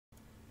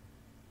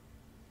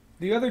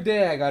The other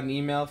day, I got an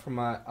email from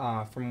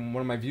one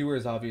of my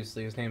viewers.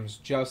 Obviously, his name is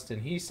Justin.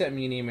 He sent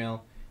me an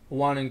email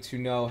wanting to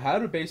know how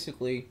to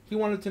basically. He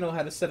wanted to know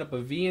how to set up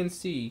a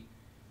VNC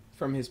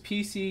from his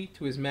PC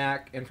to his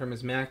Mac and from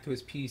his Mac to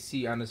his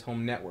PC on his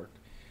home network.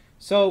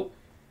 So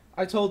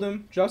I told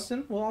him,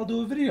 Justin, well, I'll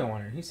do a video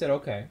on it. He said,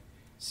 okay.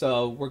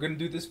 So we're going to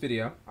do this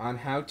video on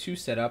how to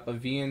set up a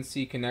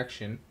VNC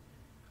connection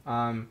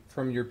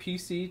from your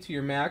PC to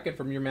your Mac and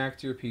from your Mac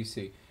to your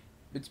PC.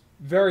 It's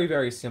very,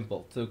 very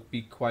simple, to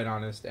be quite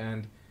honest.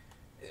 And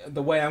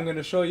the way I'm going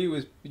to show you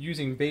is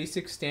using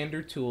basic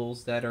standard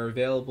tools that are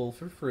available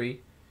for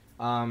free.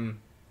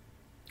 Um,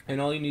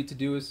 and all you need to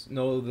do is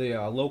know the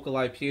local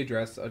IP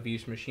address of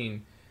each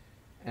machine.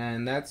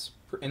 And it's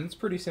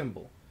pretty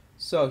simple.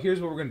 So here's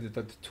what we're going to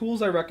do. The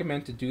tools I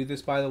recommend to do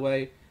this, by the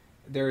way,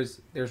 there's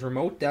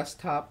remote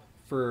desktop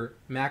for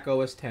Mac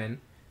OS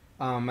 10.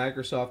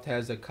 Microsoft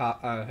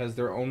has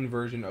their own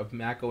version of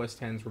Mac OS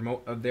 10's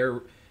remote of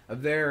their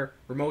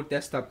remote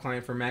desktop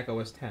client for Mac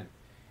OS 10.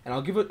 And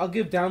I'll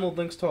give download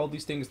links to all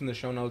these things in the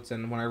show notes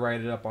and when I write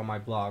it up on my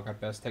blog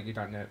at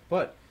besttechie.net.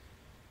 But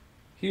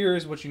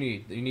here's what you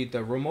need. You need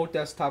the remote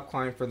desktop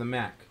client for the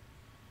Mac.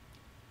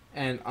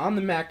 And on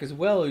the Mac as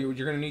well, you're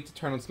going to need to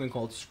turn on something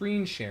called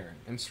screen sharing.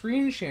 And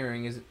screen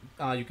sharing is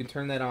you can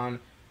turn that on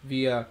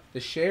via the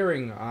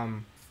sharing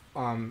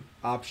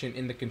option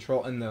in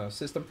the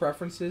system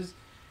preferences.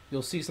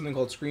 You'll see something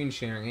called screen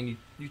sharing, and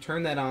you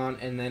turn that on,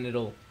 and then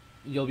you'll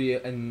be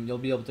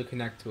able to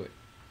connect to it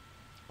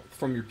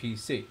from your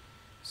PC.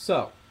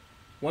 So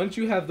once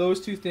you have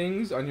those two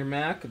things on your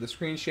Mac, the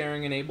screen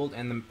sharing enabled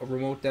and the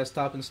remote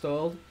desktop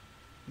installed,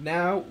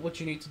 now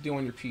what you need to do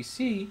on your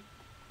PC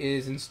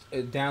is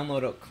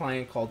download a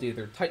client called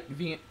either Tight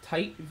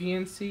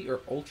VNC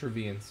or Ultra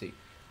VNC.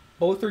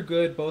 Both are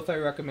good. Both I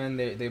recommend.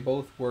 They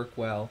both work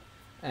well.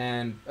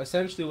 And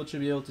essentially what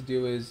you'll be able to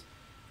do is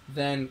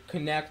then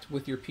connect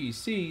with your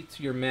PC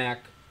to your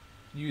Mac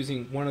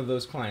using one of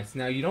those clients.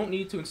 Now you don't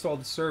need to install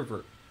the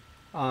server.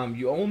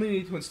 You only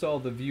need to install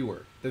the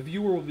viewer. The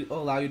viewer will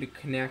allow you to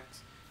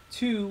connect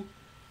to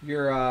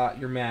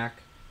your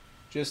Mac,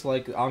 just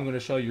like I'm going to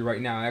show you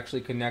right now. I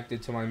actually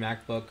connected to my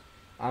MacBook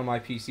on my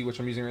PC, which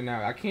I'm using right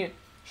now. I can't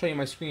show you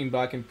my screen,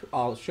 but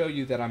I'll show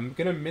you that I'm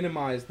going to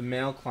minimize the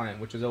mail client,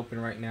 which is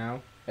open right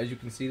now. As you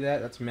can see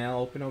that's mail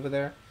open over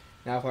there.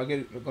 Now if I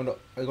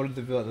go to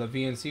the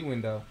VNC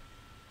window,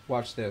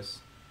 watch this.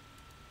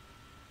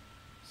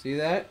 See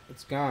that?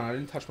 It's gone. I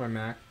didn't touch my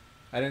Mac.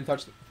 I didn't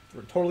touch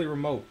totally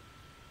remote.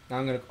 Now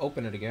I'm going to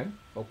open it again.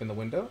 Open the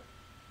window.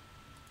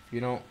 If you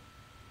don't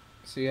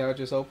see how it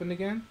just opened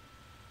again,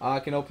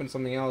 I can open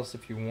something else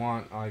if you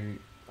want.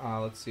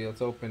 Let's see.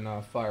 Let's open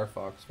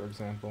Firefox, for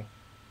example.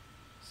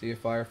 See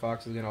if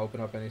Firefox is going to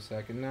open up any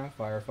second now.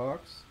 Firefox.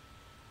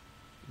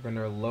 I'm going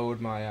to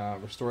load my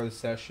restore the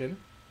session.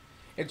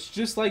 It's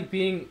just like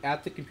being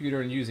at the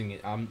computer and using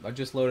it. I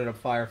just loaded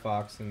up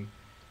Firefox and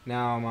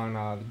now I'm on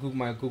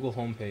my Google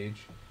homepage.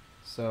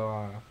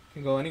 So we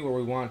can go anywhere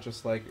we want,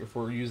 just like if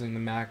we're using the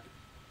Mac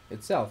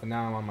itself. And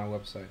now I'm on my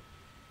website.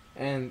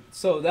 And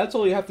so that's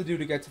all you have to do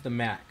to get to the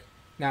Mac.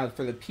 Now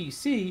for the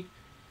PC,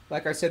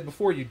 like I said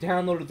before, you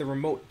downloaded the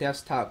remote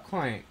desktop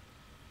client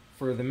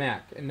for the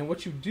Mac. And then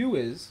what you do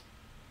is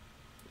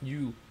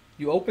you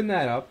open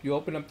that up. You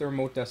open up the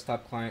remote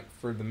desktop client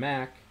for the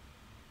Mac.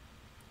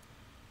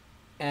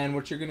 And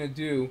what you're going to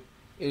do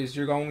is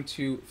you're going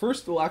to the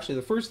first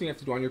thing you have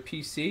to do on your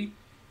PC,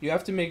 you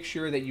have to make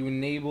sure that you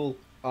enable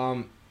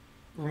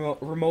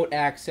remote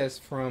access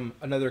from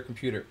another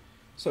computer.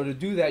 So to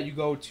do that, you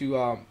go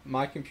to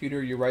My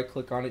Computer, you right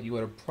click on it, you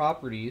go to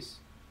Properties,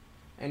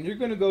 and you're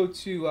going to go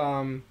to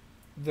on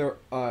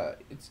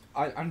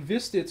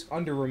Vista it's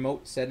under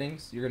Remote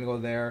Settings. You're going to go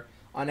there.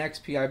 On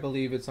XP, I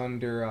believe it's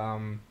under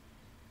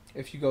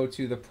if you go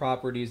to the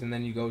Properties and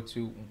then you go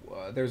to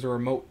there's a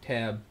Remote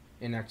tab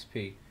in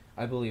XP,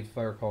 I believe, if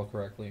I recall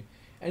correctly.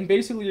 And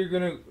basically you're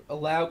going to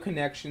allow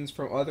connections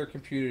from other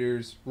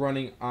computers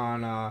running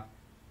on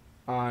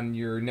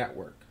your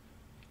network.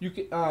 You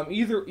can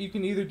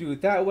either do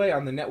it that way,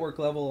 on the network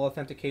level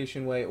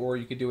authentication way, or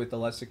you could do it the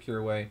less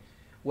secure way.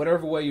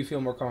 Whatever way you feel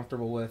more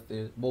comfortable with,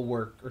 it will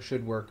work or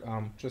should work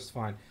just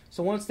fine.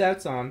 So once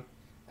that's on,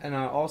 and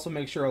also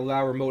make sure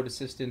allow remote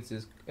assistance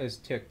is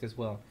ticked as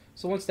well.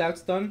 So once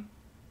that's done,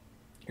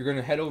 you're going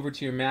to head over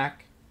to your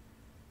Mac.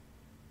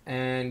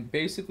 And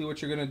basically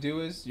what you're going to do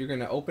is you're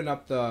going to open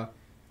up the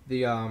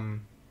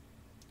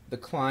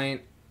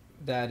client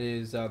that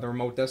is the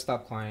remote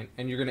desktop client,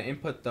 and you're going to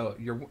input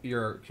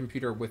your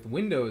computer with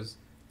Windows,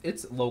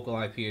 its local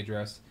IP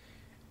address,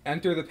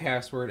 enter the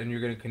password, and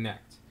you're going to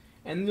connect.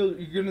 And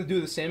you're going to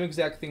do the same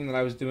exact thing that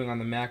I was doing on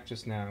the Mac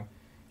just now.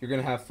 You're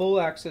going to have full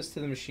access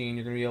to the machine.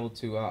 You're going to be able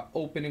to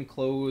open and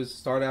close,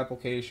 start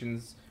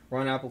applications,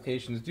 run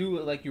applications, do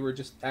it like you were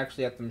just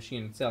actually at the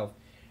machine itself.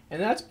 And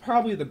that's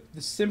probably the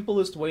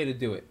simplest way to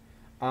do it.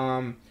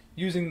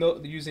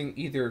 Using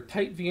either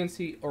Tight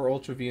VNC or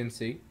Ultra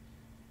VNC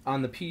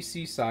on the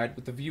PC side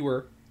with the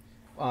viewer,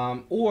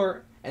 and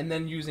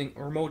then using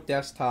a remote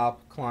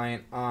desktop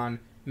client on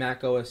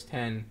Mac OS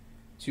 10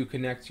 to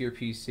connect to your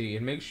PC,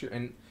 and make sure.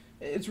 And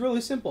it's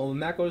really simple. In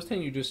Mac OS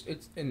 10,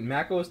 it's in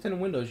Mac OS 10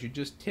 and Windows. You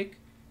just tick,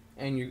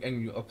 and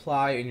you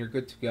apply, and you're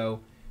good to go.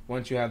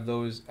 Once you have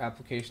those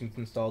applications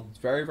installed, it's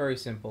very, very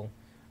simple.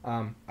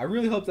 I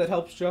really hope that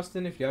helps,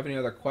 Justin. If you have any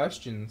other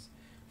questions,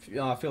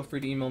 feel free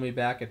to email me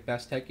back at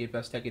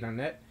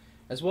besttechy@besttechy.net,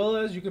 as well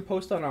as you can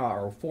post on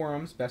our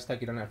forums,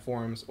 besttechy.net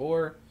forums,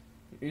 or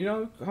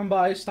come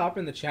by, stop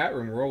in the chat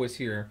room. We're always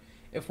here.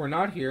 If we're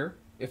not here,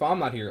 if I'm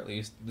not here at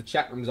least, the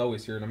chat room's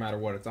always here no matter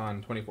what. It's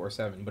on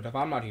 24/7. But if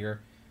I'm not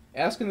here,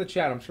 ask in the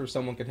chat. I'm sure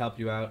someone can help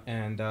you out.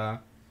 And I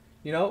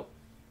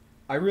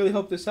really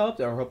hope this helped.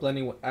 Or hope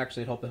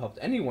it helped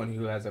anyone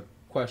who has a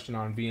question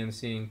on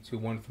VNCing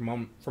to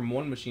from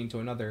one machine to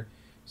another.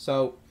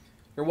 So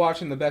you're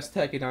watching the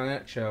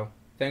besttechy.net show.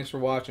 Thanks for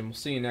watching. We'll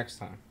see you next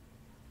time.